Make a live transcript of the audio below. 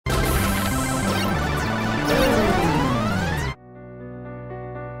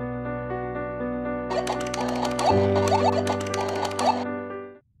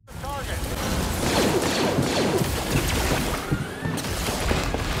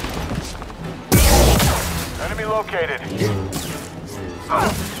Enemy located.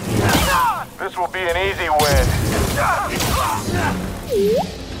 This will be an easy win.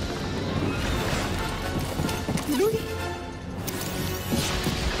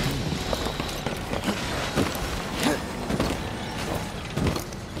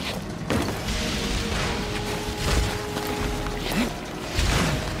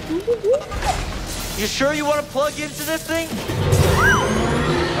 You sure you want to plug into this thing?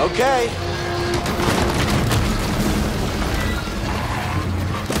 Okay.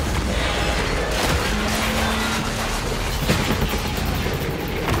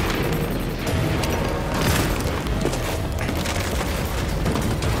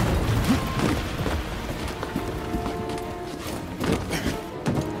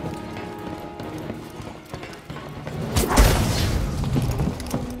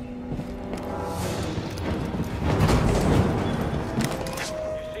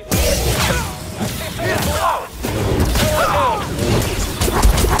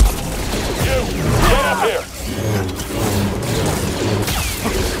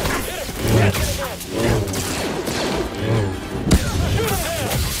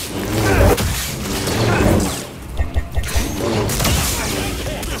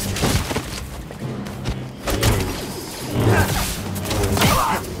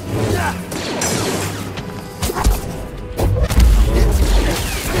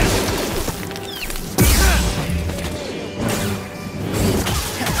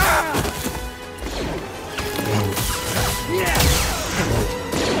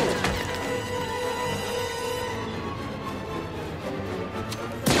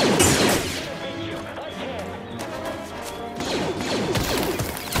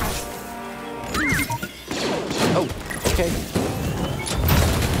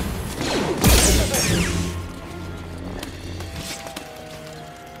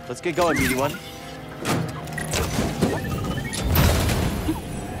 Let's get going, BD1.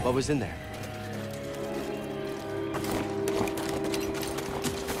 What was in there?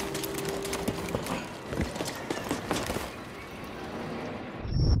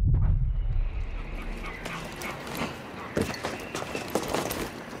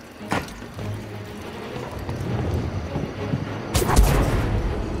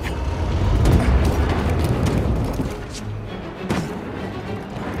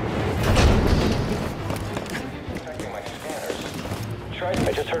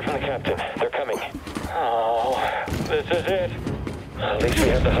 I just heard from the captain. They're coming. Oh, this is it. At least we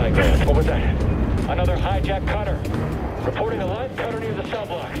have the high ground. What was that? Another hijacked cutter. Reporting a live cutter near the cell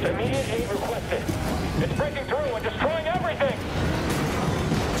blocks. Immediate aid requested. It's breaking through and destroying everything.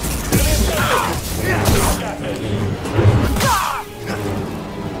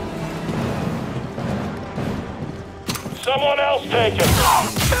 Someone else take it.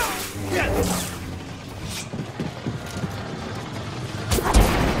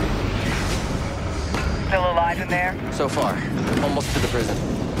 Still alive in there? So far. Almost to the prison.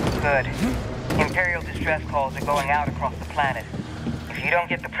 Good. Imperial distress calls are going out across the planet. If you don't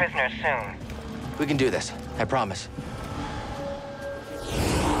get the prisoners soon... We can do this. I promise.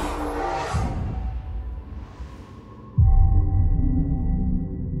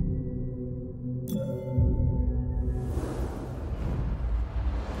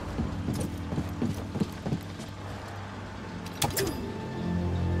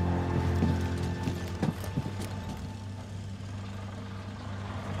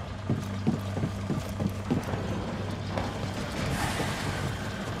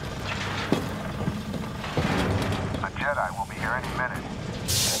 Jedi will be here any minute.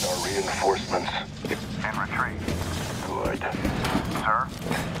 And our reinforcements. In retreat. Good. Sir?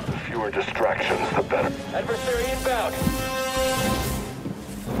 The fewer distractions, the better. Adversary inbound.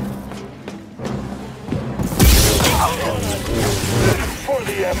 For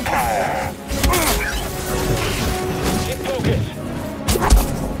the Empire. Keep focused.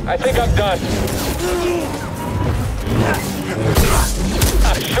 I think I'm done.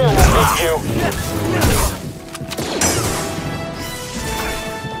 I'm sure we'll need you.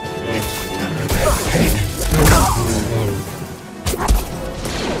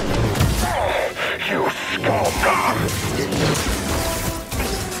 You scum!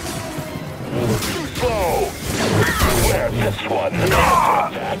 Slow! Where's this one?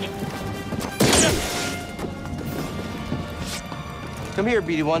 Come here,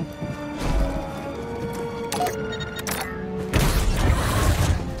 BD1.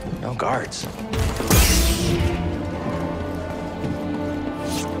 No guards.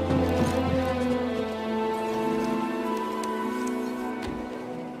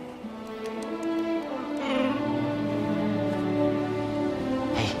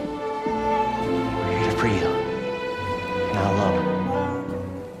 Hey, we're here to free you.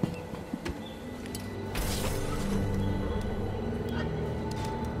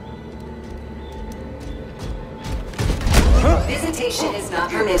 not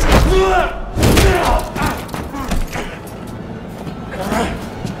permitted.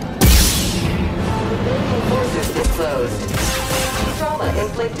 Forces disclosed. Trauma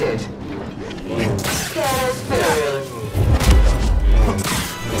inflicted. Scanners failed.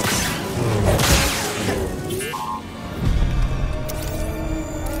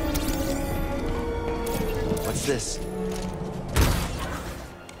 What's this?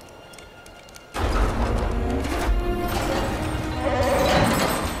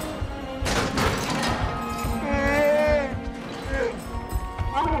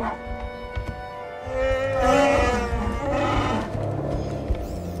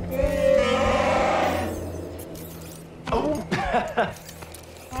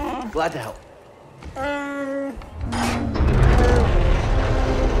 Glad to help.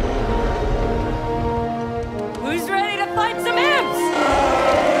 Who's ready to fight some imps?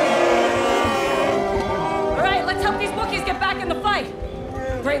 All right, let's help these Wookiees get back in the fight.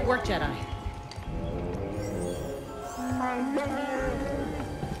 Great work, Jedi.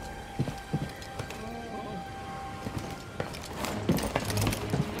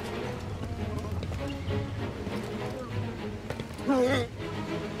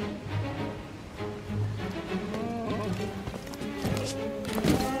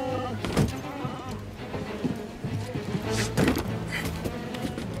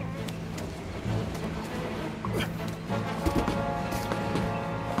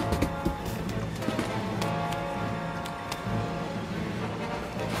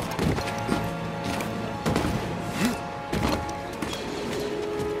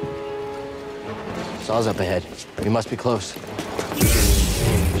 Saw's up ahead. We must be close.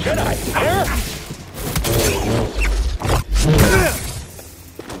 Jedi, here!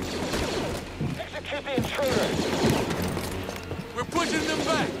 Execute the intruder! We're pushing them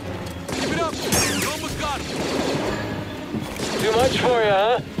back. Keep it up. We almost got them. Too much for you,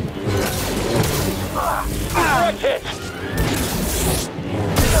 huh? Direct hit!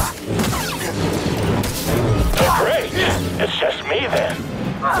 Oh, great! It's just me then.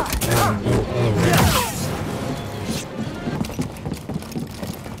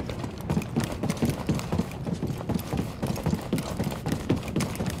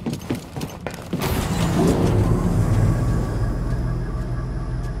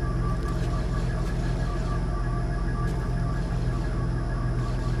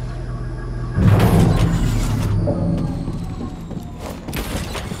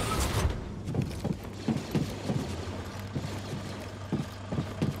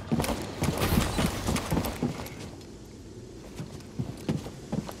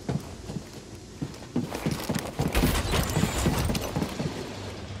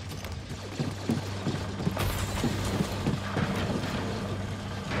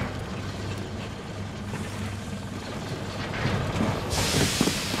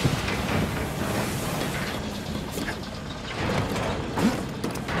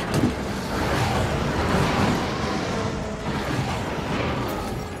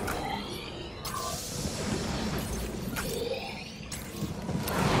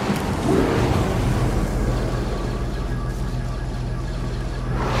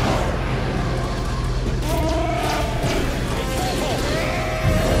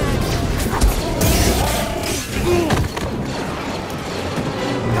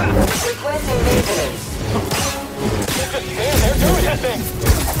 Requesting maintenance. They're doing that thing!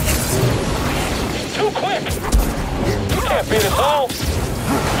 Too quick! You can't beat us all!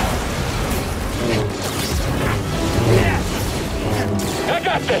 I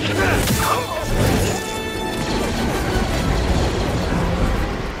got this!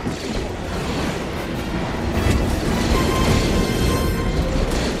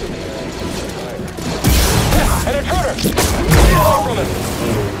 An intruder! Get away from it!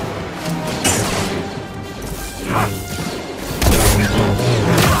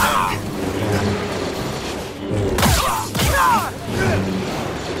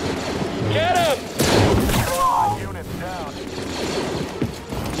 Get him! Unit down.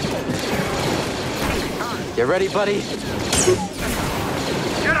 You ready, buddy?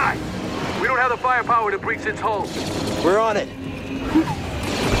 Jedi! We don't have the firepower to breach its hull. We're on it.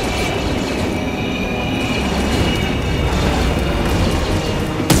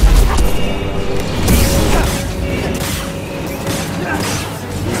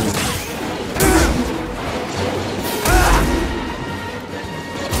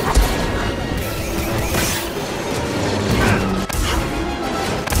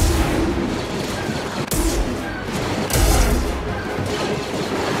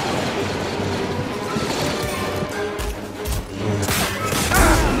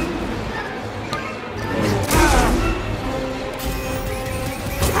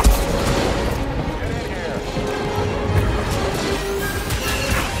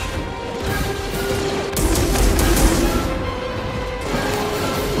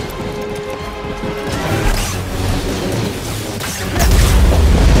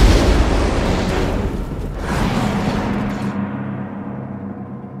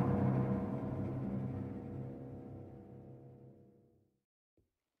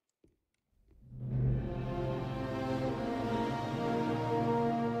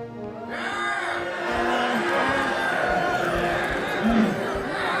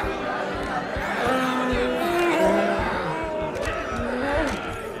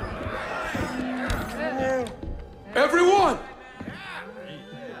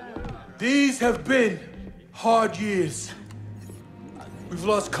 These have been hard years. We've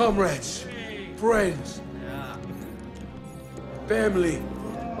lost comrades, friends, family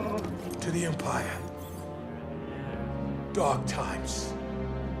to the Empire. Dark times.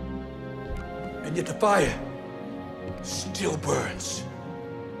 And yet the fire still burns.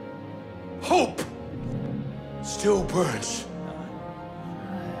 Hope still burns.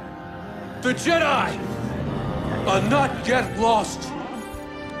 The Jedi are not yet lost.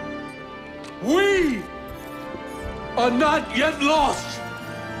 We are not yet lost.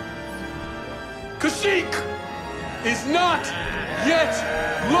 Kashyyyk is not yet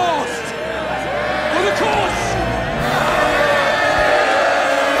lost. For the cause!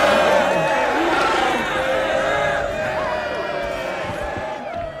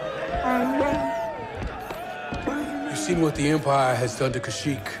 You've seen what the Empire has done to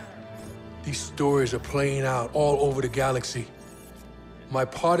Kashyyyk. These stories are playing out all over the galaxy. My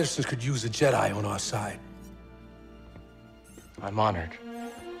partisans could use a Jedi on our side. I'm honored.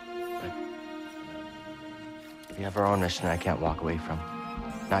 But we have our own mission I can't walk away from.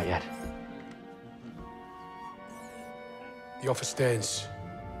 Not yet. The offer stands.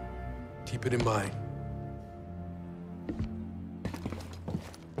 Keep it in mind.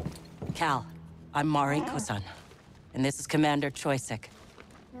 Cal, I'm Mari Kusan, and this is Commander Choisik.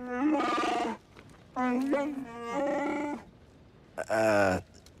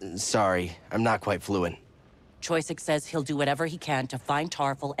 Sorry. I'm not quite fluent. Choisik says he'll do whatever he can to find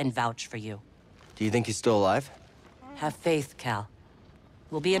Tarful and vouch for you. Do you think he's still alive? Have faith, Cal.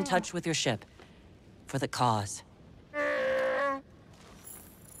 We'll be in touch with your ship. For the cause.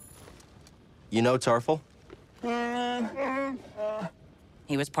 You know Tarful?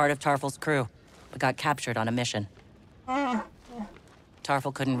 He was part of Tarful's crew, but got captured on a mission.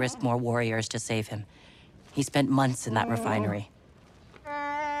 Tarful couldn't risk more warriors to save him. He spent months in that refinery.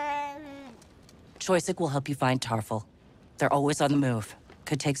 Choisik will help you find Tarful. They're always on the move.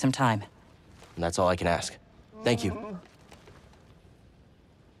 Could take some time. And that's all I can ask. Thank you.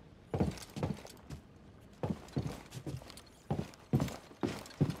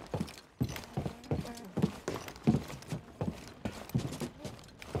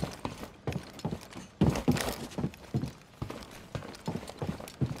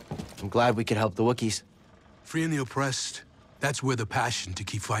 I'm glad we could help the Wookiees. Freeing the oppressed, that's where the passion to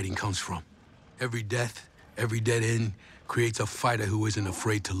keep fighting comes from. Every death, every dead end creates a fighter who isn't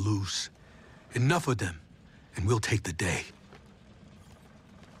afraid to lose. Enough of them, and we'll take the day.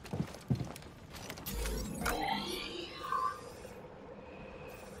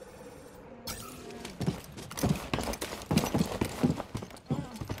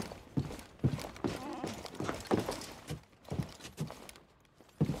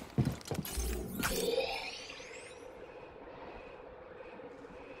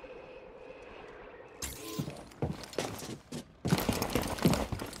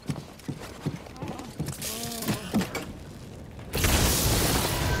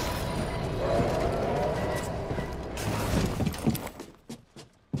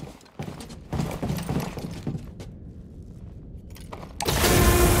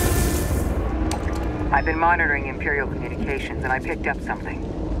 I've been monitoring Imperial communications, and I picked up something.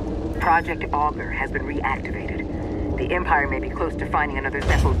 Project Augur has been reactivated. The Empire may be close to finding another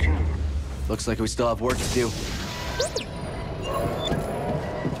Zeppo tomb. Looks like we still have work to do.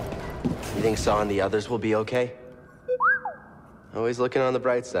 You think Saw and the others will be okay? Always looking on the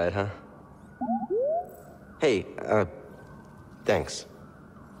bright side, huh? Hey, thanks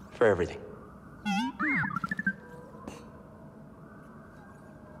for everything.